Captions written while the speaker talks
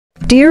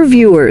Dear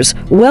viewers,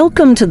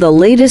 welcome to the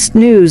latest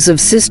news of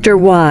Sister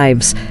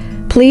Wives.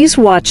 Please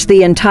watch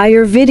the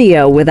entire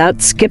video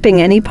without skipping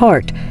any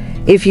part.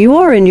 If you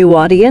are a new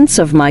audience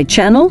of my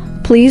channel,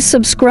 please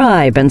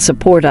subscribe and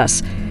support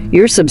us.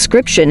 Your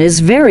subscription is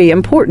very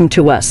important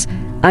to us.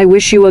 I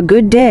wish you a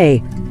good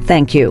day.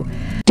 Thank you.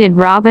 Did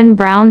Robyn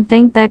Brown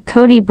think that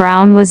Kody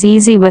Brown was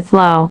easy with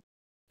low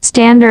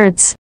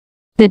standards?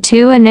 The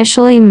two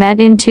initially met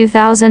in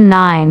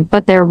 2009,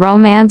 but their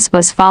romance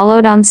was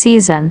followed on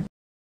season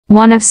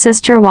 1 of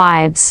Sister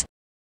Wives.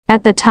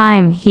 At the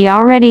time, he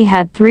already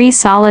had 3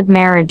 solid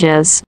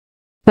marriages.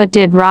 But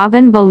did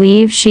Robyn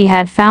believe she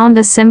had found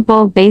a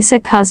simple,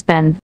 basic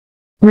husband?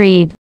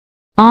 Read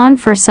on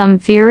for some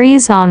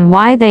theories on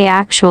why they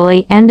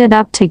actually ended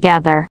up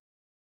together.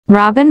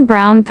 Robyn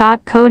Brown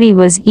thought Kody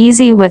was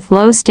easy with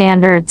low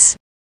standards.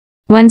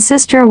 When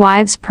Sister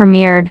Wives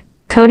premiered,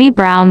 Kody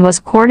Brown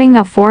was courting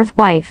a 4th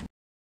wife.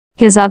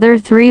 His other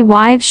 3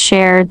 wives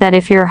shared that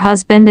if your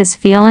husband is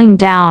feeling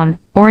down,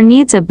 or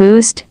needs a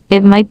boost,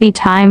 it might be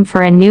time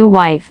for a new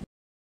wife.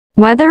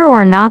 Whether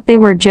or not they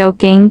were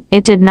joking,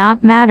 it did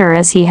not matter,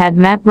 as he had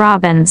met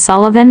Robyn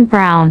Sullivan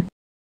Brown.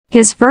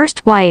 His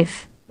first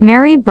wife,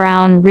 Mary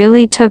Brown,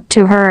 really took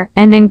to her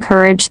and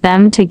encouraged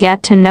them to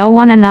get to know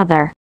one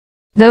another.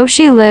 Though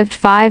she lived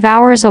 5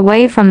 hours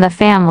away from the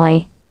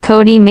family,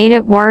 Kody made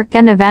it work,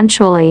 and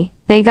eventually,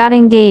 they got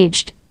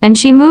engaged, and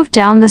she moved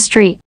down the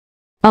street.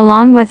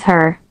 Along with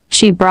her,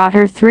 she brought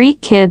her 3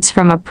 kids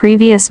from a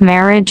previous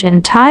marriage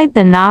and tied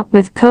the knot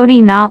with Kody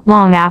not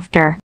long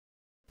after.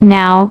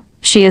 Now,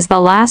 she is the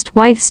last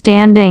wife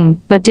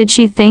standing, but did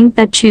she think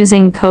that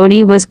choosing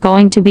Kody was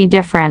going to be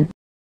different?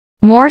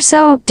 More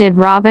so, did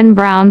Robyn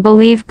Brown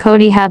believe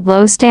Kody had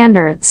low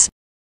standards?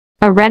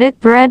 A Reddit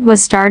thread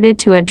was started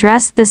to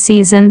address the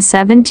season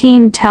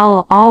 17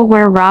 tell-all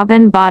where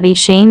Robyn body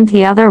shamed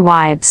the other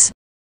wives.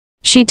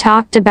 She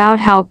talked about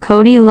how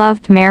Kody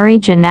loved Mary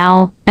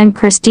Janelle and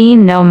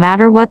Christine no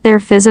matter what their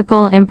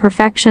physical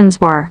imperfections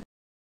were.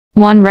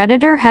 One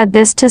Redditor had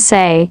this to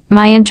say: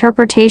 "My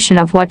interpretation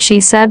of what she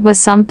said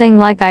was something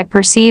like, I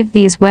perceived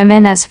these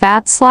women as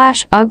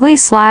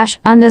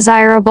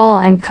fat/ugly/undesirable,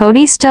 and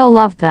Kody still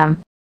loved them.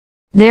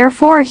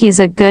 Therefore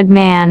he's a good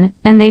man,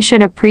 and they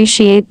should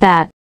appreciate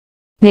that."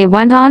 They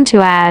went on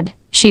to add,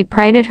 she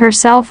prided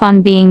herself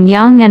on being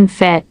young and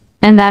fit,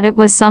 and that it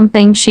was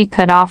something she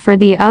could offer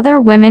the other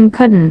women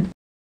couldn't.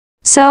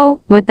 So,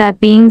 with that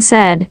being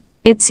said,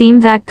 it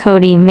seemed that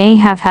Kody may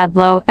have had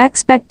low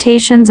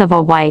expectations of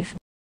a wife.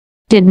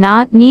 Did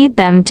not need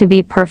them to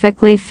be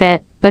perfectly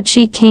fit, but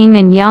she came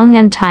in young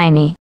and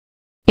tiny.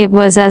 It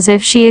was as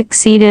if she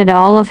exceeded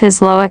all of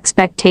his low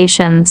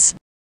expectations.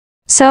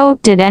 So,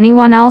 did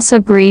anyone else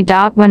agree?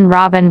 When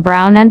Robyn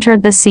Brown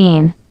entered the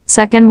scene,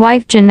 second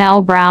wife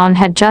Janelle Brown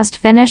had just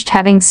finished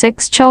having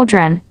 6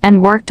 children,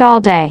 and worked all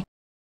day.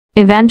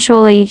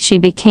 Eventually, she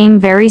became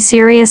very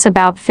serious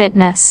about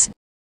fitness.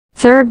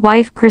 Third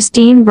wife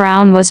Christine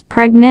Brown was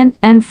pregnant,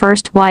 and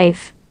first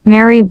wife,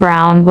 Mary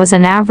Brown, was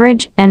an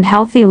average and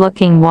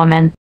healthy-looking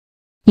woman.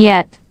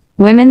 Yet,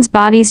 women's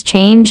bodies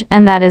change,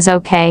 and that is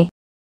okay.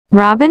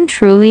 Robyn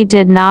truly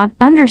did not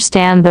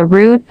understand the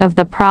root of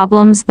the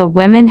problems the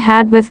women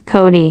had with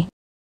Kody.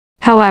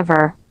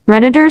 However,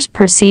 Redditors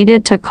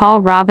proceeded to call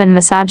Robyn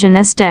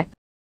misogynistic.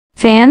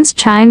 Fans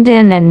chimed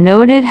in and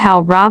noted how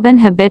Robyn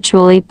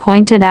habitually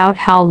pointed out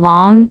how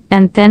long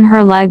and thin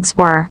her legs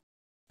were.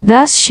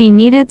 Thus she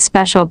needed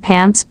special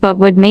pants, but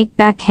would make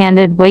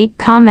backhanded weight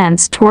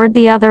comments toward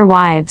the other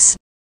wives.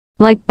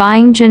 Like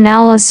buying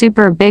Janelle a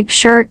super big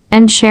shirt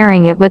and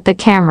sharing it with the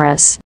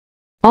cameras.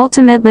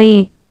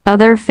 Ultimately,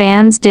 other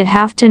fans did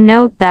have to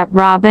note that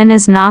Robyn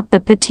is not the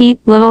petite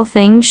little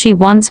thing she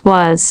once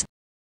was.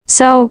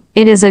 So,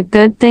 it is a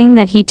good thing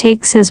that he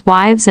takes his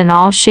wives in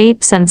all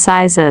shapes and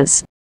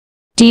sizes.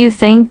 Do you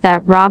think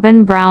that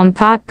Robyn Brown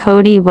thought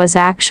Kody was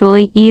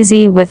actually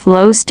easy with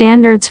low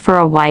standards for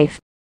a wife?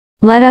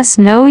 Let us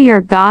know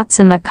your thoughts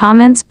in the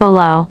comments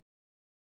below.